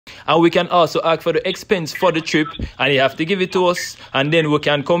and we can also ask for the expense for the trip, and you have to give it to us, and then we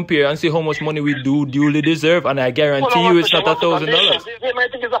can compare and see how much money we do duly deserve, and I guarantee you it's not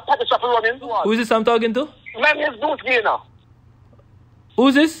 $1,000. Who's this I'm talking to? My name is Gleaner.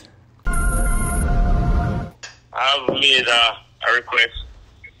 Who's this? I've made a request,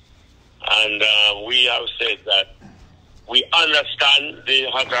 and we have said that we understand the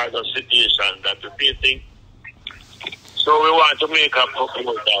hazardous situation that we're facing. So we want to make a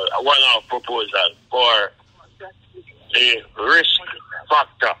proposal, a one-off proposal for the risk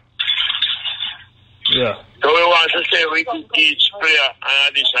factor. Yeah. So we want to say we give each player an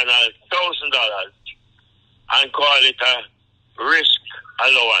additional $1,000 and call it a risk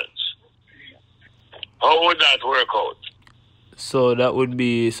allowance. How would that work out? So that would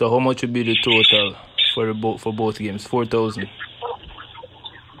be, so how much would be the total for both games? 4,000.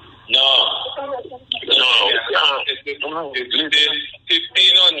 No. It's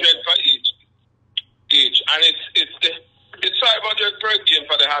 1,500 for each, and it's 500 per game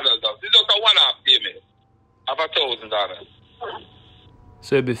for the hazard dogs. It's just a one-off payment of $1,000.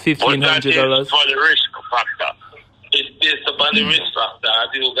 So it'd be $1,500 for the risk factor. It's based upon the risk factor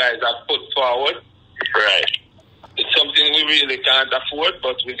that you guys have put forward. Right. It's something we really can't afford,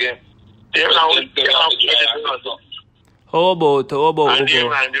 but we can. How about and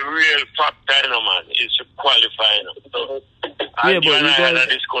the real factor, man, is to qualify. So, yeah, and you and I had guys... a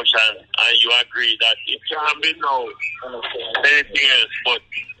discussion, and you agree that it can't be no anything else but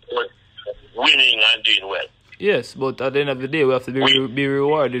winning and doing well. Yes, but at the end of the day, we have to be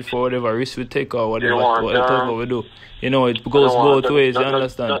rewarded for whatever risk we take or whatever we do. You know, it goes both ways, you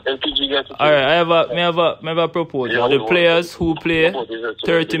understand? Alright, I have a proposal. The players who play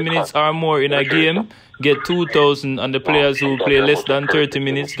 30 minutes or more in a game get 2,000, and the players who play less than 30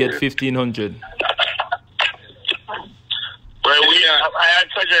 minutes get 1,500. Well, I had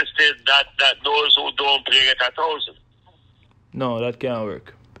suggested that those who don't play get 1,000. No, that can't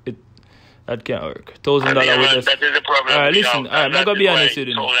work. That can't work. $1,000 that is the problem. Alright, listen. Alright, I'm not gonna be honest with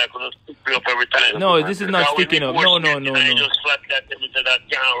you. No, this is not sticking up. No.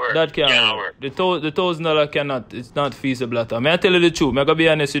 That can't work. The $1,000 cannot. It's not feasible at all. May I tell you the truth? I'm gonna be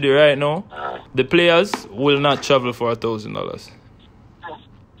honest with you right now. The players will not travel for $1,000.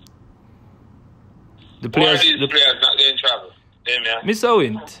 The players. Why are these players not going to travel? Mr.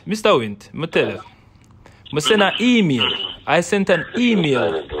 Wint, I tell you. I sent an email. I sent an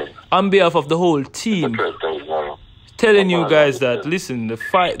email on behalf of the whole team, telling you guys that, listen, the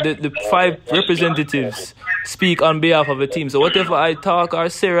five representatives speak on behalf of the team. So whatever I talk or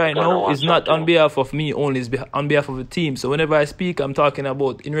say right now is not on behalf of me only, it's on behalf of the team. So whenever I speak, I'm talking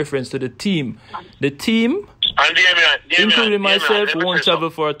about in reference to the team. The team, including myself, won't travel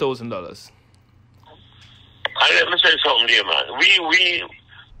for $1,000. And let me say something there, man. We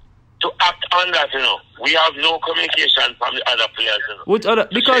to act on that, we have no communication from the other players. What other?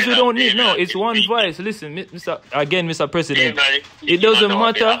 Because we don't need. No, it's one voice. Listen, Mr. President, it doesn't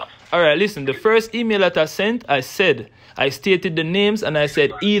matter. All right, listen. The first email that I sent, I stated the names, and I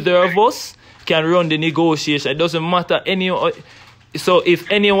said either of us can run the negotiation. It doesn't matter So if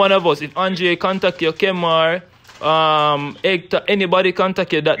any one of us, if Andre contact you, Kemar, Hector, anybody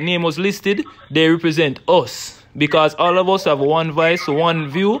contact you, that name was listed, they represent us. Because all of us have one voice, one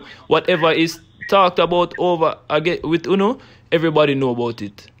view. Whatever is talked about over again with Uno, everybody know about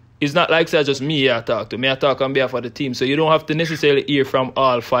it. It's not like say just me I talk to. I talk on behalf of the team. So you don't have to necessarily hear from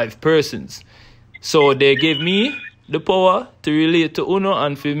all 5 persons. So they gave me the power to relate to Uno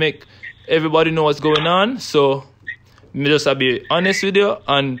and to make everybody know what's going on. So me just be honest with you,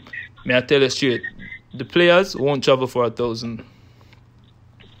 and may I tell you straight, the players won't travel for $1,000.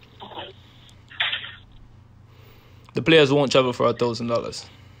 The players won't travel for $1,000.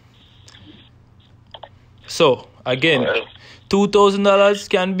 So again, $2,000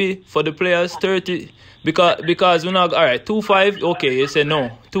 can be for the players 30 because we're not alright. 2,500, okay, you say no.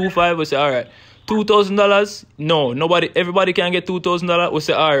 2,500, we say alright. $2,000, no, everybody can get $2,000. We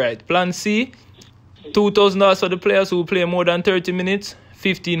say alright. Plan C, $2,000 for the players who play more than 30 minutes.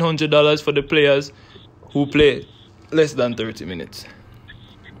 $1,500 for the players who play less than 30 minutes.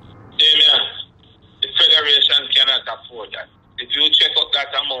 Damion, the Federation cannot afford that. If you check out that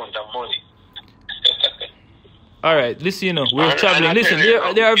amount of money. All right, listen, we're traveling. Listen,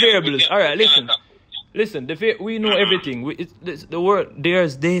 there are variables. All right, listen. We know everything.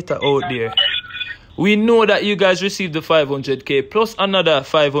 There's data out there. We know that you guys received the $500K plus another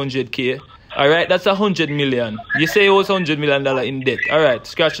 $500K. All right, that's $100 million. You say it was $100 million in debt. All right,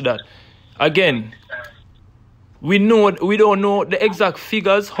 scratch that. Again, We don't know the exact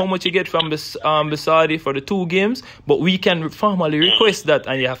figures, how much you get from the Saudi for the 2 games, but we can formally request that,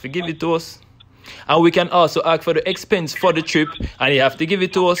 and you have to give it to us. And we can also ask for the expense for the trip, and you have to give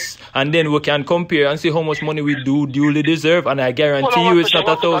it to us, and then we can compare and see how much money we do duly deserve, and I guarantee you it's not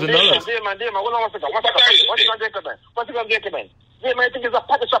 $1,000. What's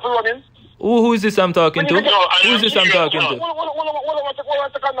Who is this I'm talking to? Who is this I'm talking to?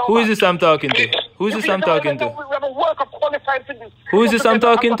 Who is this I'm talking to? Who is this I'm talking to? Who is this I'm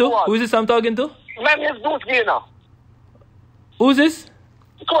talking to? Who is this I'm talking to? Who is this?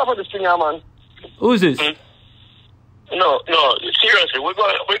 Come on for this thing, man. Who is this? No, seriously, we're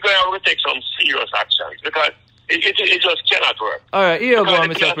going to take some serious actions because it just cannot work. All right, here you go,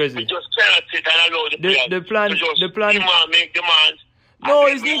 Mr. President. We just cannot sit and allow the players the plan. Make demands. No,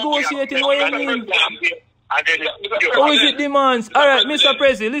 it's negotiating. What you mean? How is it demands? All right, Mr.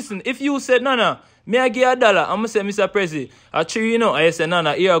 President, listen. If you said no, me I give $1, I'm gonna say, Mr. President, I treat you know. I say no,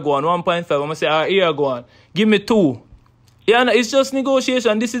 here go on 1.5. I'm gonna say here go on. Give me 2. Yeah, it's just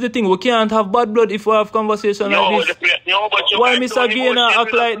negotiation. This is the thing. We can't have bad blood if we have conversation like this. Why Mr. Gleaner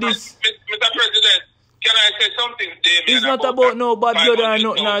act like this? Mr. President, can I say something, Damion? It's not about no bad blood or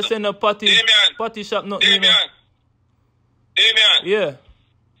nothing. I send a party shop, nothing. Damion. Yeah.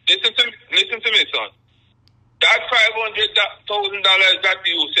 Listen to me, son. That $500,000 that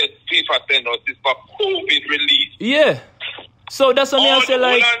you said FIFA send us is for COVID relief. Yeah. So that's what I say,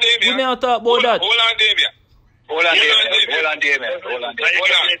 like, we never talk about that. Hold on, Damion.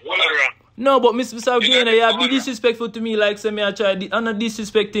 No, but Mr. Gleaner, you be disrespectful to me, like, say me I try. I'm not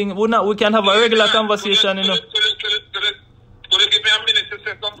disrespecting. We can have a regular conversation, you know. Could you give me a minute to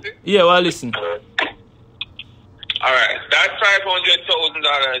say something? Yeah, well, listen. All right, that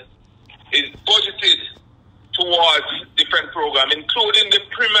 $500,000 is budgeted towards different programs, including the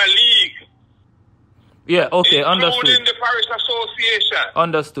Premier League. Yeah, okay, understood. Including the Parish Association.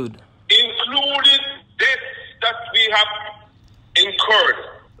 Understood. Including debts that we have incurred.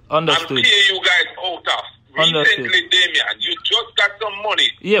 Understood. And pay you guys out of. Understood. Recently, Damion, you just got some money.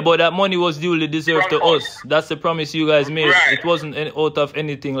 Yeah, but that money was duly deserved to us. That's the promise you guys made. Right. It wasn't out of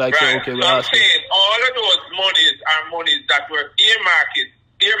anything like, right. okay, we're so I'm asking. saying all of those monies are monies that were earmarked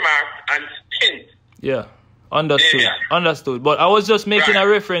and spent. Yeah, understood. Damion. Understood. But I was just making a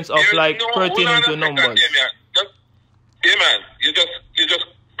reference of pertaining to numbers. Damion, you just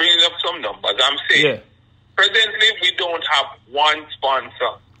bringing up some numbers. I'm saying, yeah. Presently we don't have one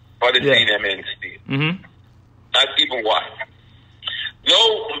sponsor for the senior men's team. Mm-hmm. Not even one.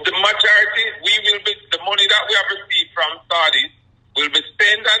 No, the majority, the money that we have received from Saudis will be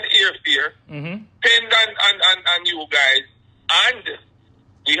spent on airfare, spent on you guys, and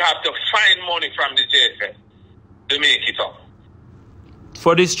we have to find money from the JFF to make it up.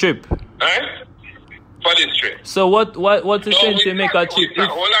 For this trip? Right? For this trip. So what's the sense to make a trip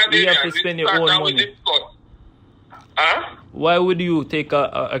if we have to spend your own money? Huh? Why would you take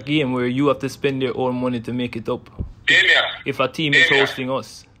a game where you have to spend your own money to make it up? Damion, if a team is hosting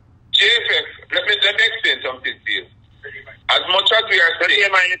us. JFF, let me explain something to you. As much as we are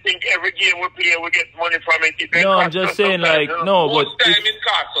saying, you think every game we play we get money from it? No, I'm just saying, like, no, but most time it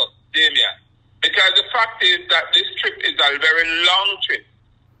costs us, Damion. Because the fact is that this trip is a very long trip.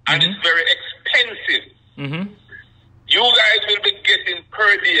 And it's very expensive. You guys will be getting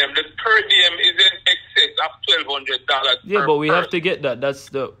per diem. The per diem is in excess of $1,200. Yeah, but we have to get that. That's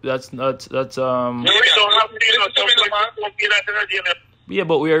No, we don't have to. Yeah,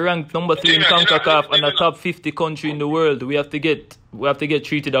 but we are ranked number 3 in CONCACAF and a top 50 country in the world. We have to get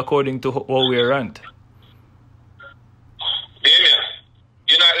treated according to how we are ranked. Damion,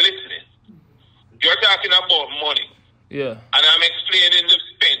 you're not listening. You're talking about money. Yeah. And I'm explaining the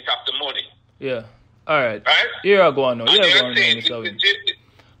spent of the money. Yeah. All right. Right? Here I go on now. What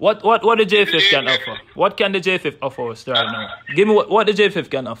the JFF can offer? What can the JFF offer us right now? Give me what the JFF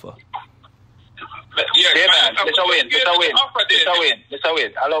can offer. Yeah, Mr. Wayne,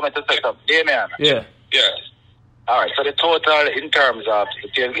 allow me to say something. Damion. Yeah. Yes. All right, so the total in terms of,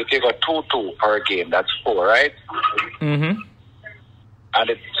 if you got 2-2 per game, that's 4, right? Mm-hmm.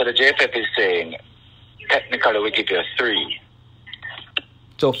 And so the JFF is saying, technically we give you 3.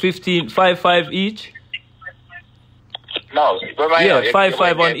 So 5-5 each? No. Yeah,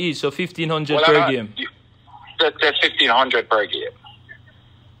 5-5 on each, so 1,500 per game. That's 1,500 per game.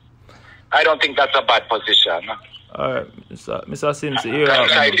 I don't think that's a bad position. All right, Mr. Sims, here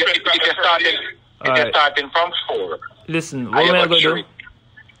if you're starting from 4. Listen, what am I going to do?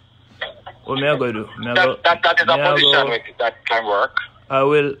 What am I going to do? That is a position that can work.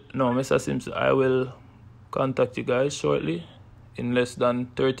 Mr. Sims, I will contact you guys shortly. In less than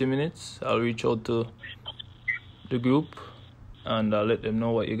 30 minutes, I'll reach out to the group and I'll let them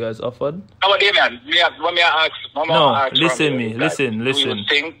know what you guys offered. No, Damion, listen.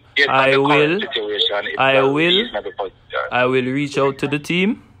 I will reach out to the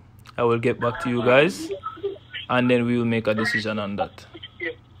team. I will get back to you guys, and then we will make a decision on that.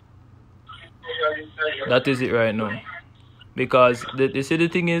 That is it right now. Because the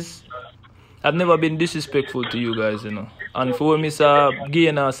thing is, I've never been disrespectful to you guys, you know. And for when Mr.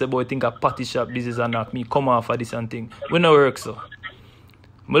 Gleaner say, boy, think a party shop business and knock me come off for this and thing. We no work so.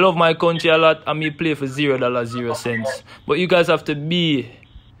 I love my country a lot and me play for $0.0. But you guys have to be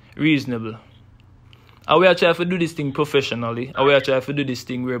reasonable. And we are trying to do this thing professionally. And we are trying to do this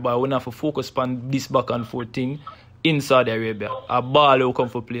thing whereby we don't have to focus on this back and forth thing in Saudi Arabia. A ball will come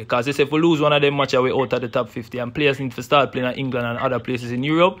for play. Because they say if we lose one of them matches, we're out of the top 50. And players need to start playing in England and other places in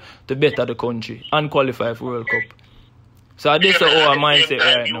Europe to better the country and qualify for World Cup. So this is our mindset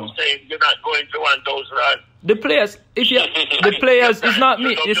right now. You're not going to 1,000. The players, it's not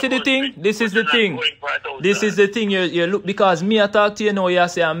me. You see the thing? This is the thing. This is the thing. You look, because me I talk to you now, you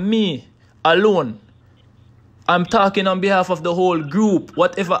say I'm me alone. I'm talking on behalf of the whole group.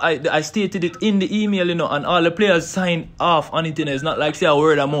 Whatever I stated it in the email, you know, and all the players sign off on it. You know, it's not like say a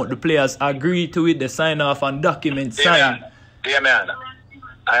word amount. The players agree to it, they sign off on documents, sign. Dear man,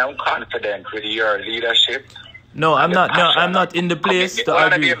 I am confident with your leadership. No, I'm not. No, I'm not in the place to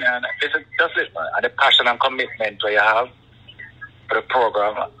agree. Man, listen, just listen, and the passion and commitment that you have for the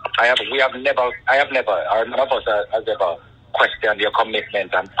program. Or none of us has ever questioned your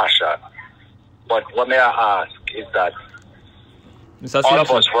commitment and passion. But what may I ask is that all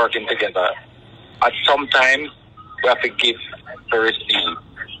of us working together, at some time we have to give to receive.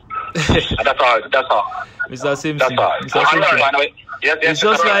 And that's all. Mr. Simpson. It's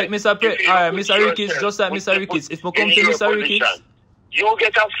just like Mr. Ricketts, just like Mr. Ricketts. If we come to Mr. Ricketts, you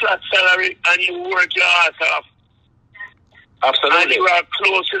get a flat salary and you work your ass off. Absolutely. And you are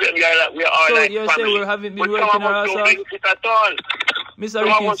close to them. We are so like you family. say we haven't been working our ass off? At all. Mr.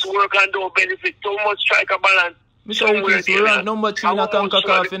 Ricketts. So much work and don't benefit. So much strike a balance. Mr. Ricketts, we rank number 3 in a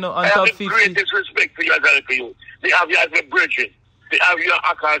CONCACAF, you know, on top 50. I have the greatest respect for you as well for you. They have you as a bridging. They have you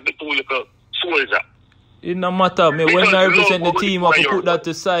as the two little soldier. It no matter. Me, when I represent the team, I have to put that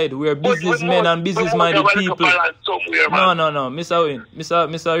aside. We are businessmen and business-minded people. No.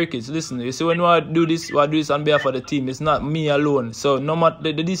 Mr. Ricketts, listen. You see, when we do this on behalf of the team. It's not me alone. So, no matter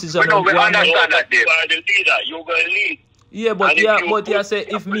the decision. We understand that you are the leader. You're going to lead. Yeah, but you say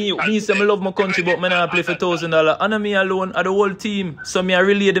if me say I love my country, but me not play for $1,000. And not me alone, are the whole team. So me I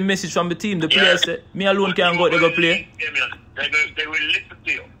relay the message from the team. The players say me alone can't go out there go play. They will listen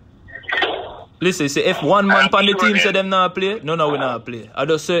to you. Listen, say if one man on the team say them not play, no, we not play. I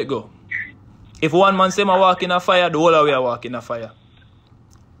just say it go. If one man say I walk in a fire, the whole of we are walking a fire.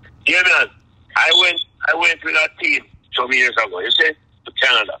 Yeah, man. I went with a team some years ago, you see, to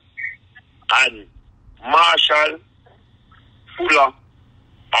Canada. And Marshall, Fuller,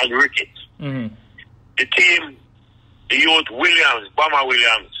 and Ricketts. Mm-hmm. The team, the youth Bomber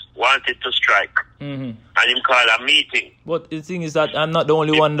Williams, wanted to strike. Mm-hmm. And him called a meeting. But the thing is that I'm not the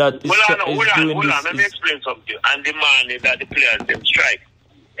only one that is doing this. Let me explain something. And demanded that the players them strike.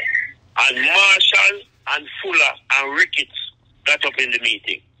 And Marshall and Fuller and Ricketts got up in the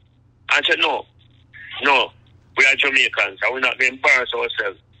meeting and said, no, we are Jamaicans and we're not going to embarrass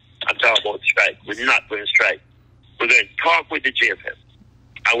ourselves and talk about strike. We're not going to strike. We're going to talk with the JFF.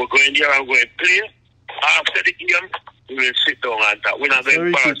 And we're going there and we're going to play. After the game, we will sit down and talk. We're not going to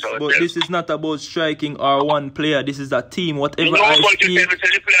embarrass ourselves. But this is not about striking our one player. This is a team. Whatever I speak.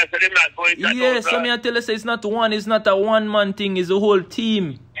 Yes, so me I tell you, say it's not a one-man thing. It's a whole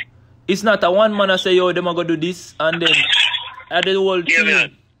team. It's not a one man I say, yo, them are going to do this, and then the whole team.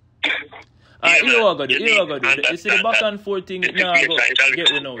 Here we go. You see the back and forth thing, now I go get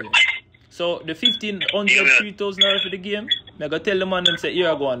rid of it. So the $1,500, $3,000 for the game, I go tell the man them say,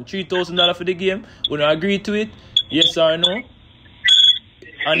 here I go on, $3,000 for the game. We don't agree to it, yes or no?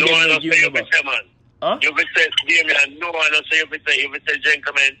 And then they give me back. Huh? You will say, Damion, no one will say, you will say,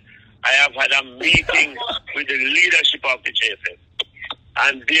 gentlemen, I have had a meeting with the leadership of the JFF.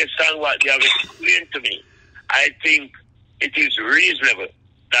 And based on what they have explained to me, I think it is reasonable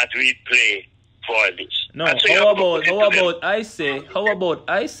that we play for this. No, how about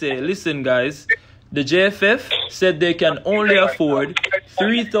I say, listen guys, the JFF said they can only afford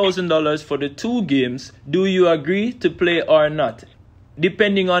 $3,000 for the 2 games. Do you agree to play or not?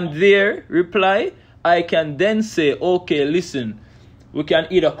 Depending on their reply, I can then say, okay, listen, we can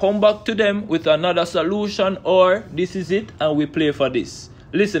either come back to them with another solution or this is it and we play for this.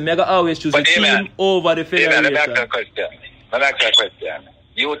 Listen, I always choose the team over the federation. Let me ask you a question.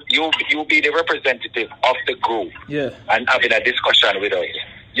 you be the representative of the group. Yeah. And having a discussion with us.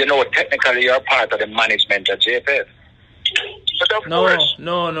 You know, technically you're part of the management at JFF. But of course.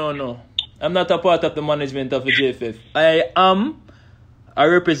 No. I'm not a part of the management of the JFF. I am a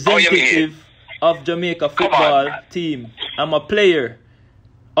representative of Jamaica football team. I'm a player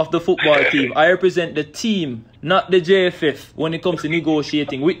of the football team. I represent the team, not the JFF, when it comes to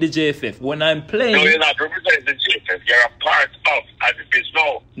negotiating with the JFF. When I'm playing... No, you're not representing the JFF. You're a part of, as it is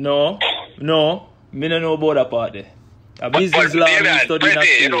now. No. Me don't know about that part there. A business law Damion, studying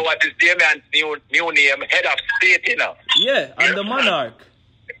that. you know what is Damion's new name? Head of state, you know? Yeah, and the monarch.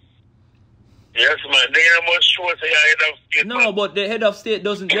 Yes, man. They must show us you're head of state. No, but the head of state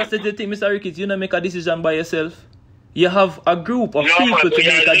doesn't... Just as the thing, Mr. Ricketts, you don't make a decision by yourself. You have a group of people to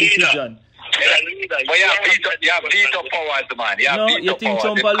make a decision. But you have veto powers, man. You think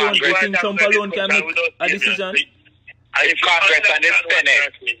Trump alone can make a decision? The Congress and the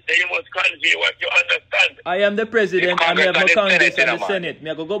Senate. Then you must convey what you understand. I am the president and we have no Congress and the Senate. Me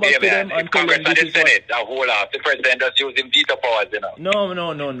I go back to them and tell them this is Senate, the president is using veto powers, you know.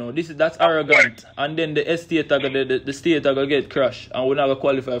 No. That's arrogant. And then the state the state are gonna get crushed and we're not gonna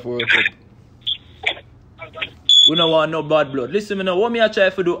qualify for World Cup. We don't want no bad blood. Listen, me now, what me I try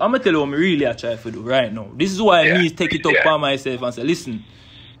to do, I'm going to tell you what me really I try to do right now. This is why I need to take it up for myself and say, listen,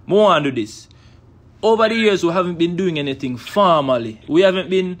 I want to do this. Over the years, we haven't been doing anything formally. We haven't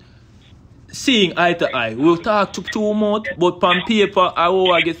been seeing eye to eye. We'll talk to too much, but on paper,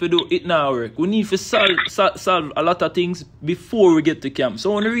 how I get to do it now work. We need to solve a lot of things before we get to camp.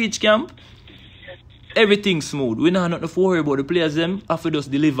 So when we reach camp, everything's smooth. We don't have nothing to worry about. The players them have to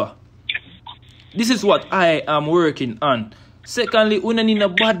just deliver. This is what I am working on. Secondly, we don't need no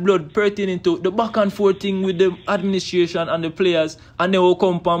bad blood pertaining to the back and forth thing with the administration and the players. And they will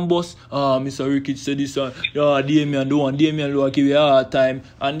come and bust, Mr. Ricketts said this, Damion Lowe give you a hard time.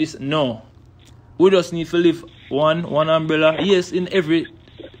 And this, no. We just need to live one umbrella. Yes, in every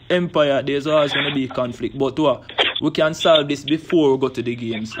empire, there's always going to be conflict. But we can solve this before we go to the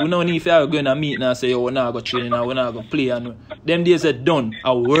games. We don't need to go in a meeting and say, we're not going to train and we're not going to play. And them days are done.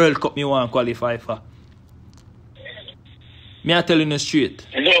 A World Cup me want to qualify for. Me I tell you straight.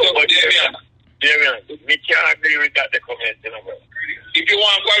 No, but Damion, we can't agree with that comment, you know, bro. If you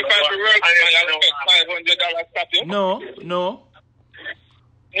want to qualify for World Cup, you have $500 stop you? No.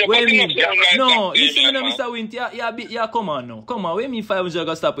 Wait a minute. No, listen to me, Mr. Wint. Yeah, come on now. Come on, what do you mean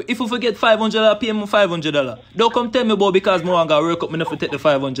 $500 stop it? If you forget $500, pay me $500. Don't come tell me about because I want to work up, me not to take the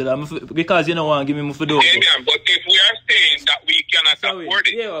 $500. Because you don't want to give me for those. Damion, but if we are saying that we cannot afford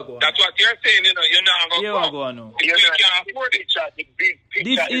it, that's what you're saying, you know, you're not going to go on. If we can't afford it.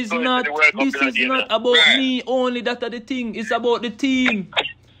 This is not about me only, that's the thing. It's about the team.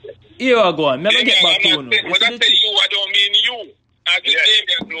 Here I go on. I'm going to get back to you. When I say you, I don't mean you. As the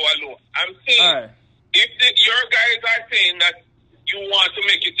Damion Lowe alone. I'm saying, if your guys are saying that you want to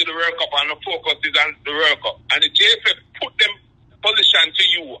make it to the World Cup and the focus is on the World Cup, and the JFF put them position to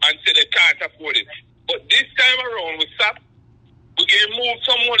you and say they can't afford it. But this time around, we can move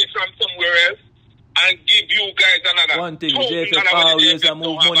some money from somewhere else and give you guys another. One thing, JFF always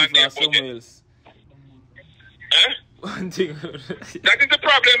move money from somewhere else. One thing. That is the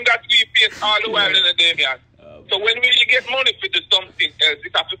problem that we face all the while in the Damion. So when we get money for the something else,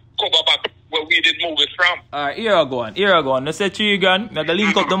 it has to cover back where we did move it from. Alright, here I go on. Let's say $3,000. I'm going to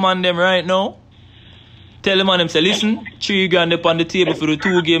link up the man them right now. Tell the man them, say, listen, $3,000 up on the table for the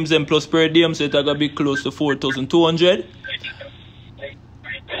 2 games and plus per diem, so it's going to be close to 4,200.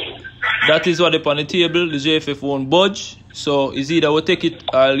 That is what up on the table. The JFF won't budge. So it's either we'll take it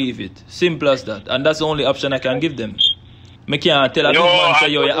or leave it. Simple as that. And that's the only option I can give them. I can't tell a big man, say,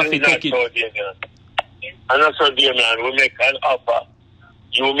 yo, you have to take it. And also, Damion, we make an offer.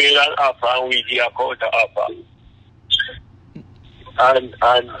 You made an offer and we give a counter offer. And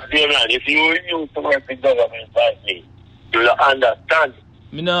Damion, if you used to work with government like me, you'll understand.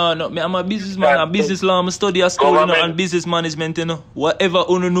 I'm a businessman, I'm a business law, I'm a study at school, and business management, Whatever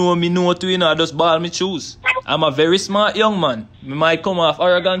you know me know to, I just ball me choose. I'm a very smart young man. Me might come off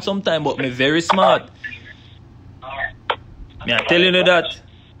arrogant sometimes, but me very smart. I'm telling you that.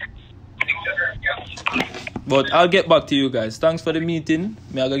 But I'll get back to you guys. Thanks for the meeting.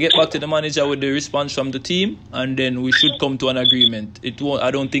 I'm gonna get back to the manager with the response from the team, and then we should come to an agreement. It won't.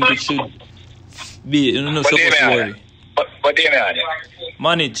 I don't think it should be. Supposed to worry. But Damion,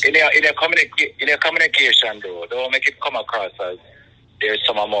 manage. In your communication, though, don't make it come across as there's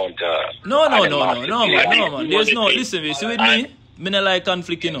some amount. No, man. There's no. Listen, you see with me. Me not like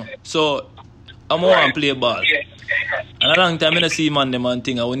conflict, So I'm going to play ball. And a long time I don't see man them and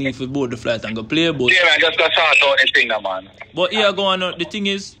thing. I will need to board the flight and go play. But yeah, man, just go sort out the thing now, man. But here go on. The thing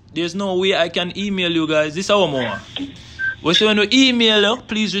is, there's no way I can email you guys. This is our more. But so when you email you,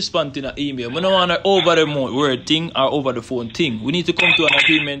 please respond to the email. We don't want to over the word thing or over the phone thing. We need to come to an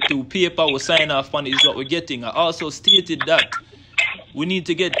agreement to paper. We sign off on is what we're getting. I also stated that we need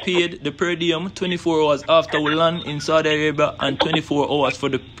to get paid the per diem 24 hours after we land in Saudi Arabia and 24 hours for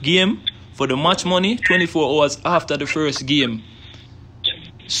the game, for the match money, 24 hours after the first game.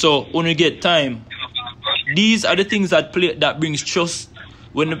 So when we get time, these are the things that brings trust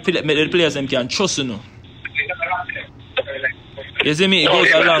when the players them can trust you know. You see me? It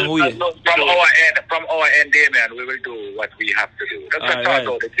goes a long way. From our end, Damion, we will do what we have to do. Let's talk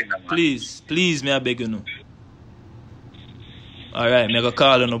about the thing, man. Please, may I beg you know. Alright, me go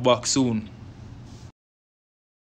call on the back soon.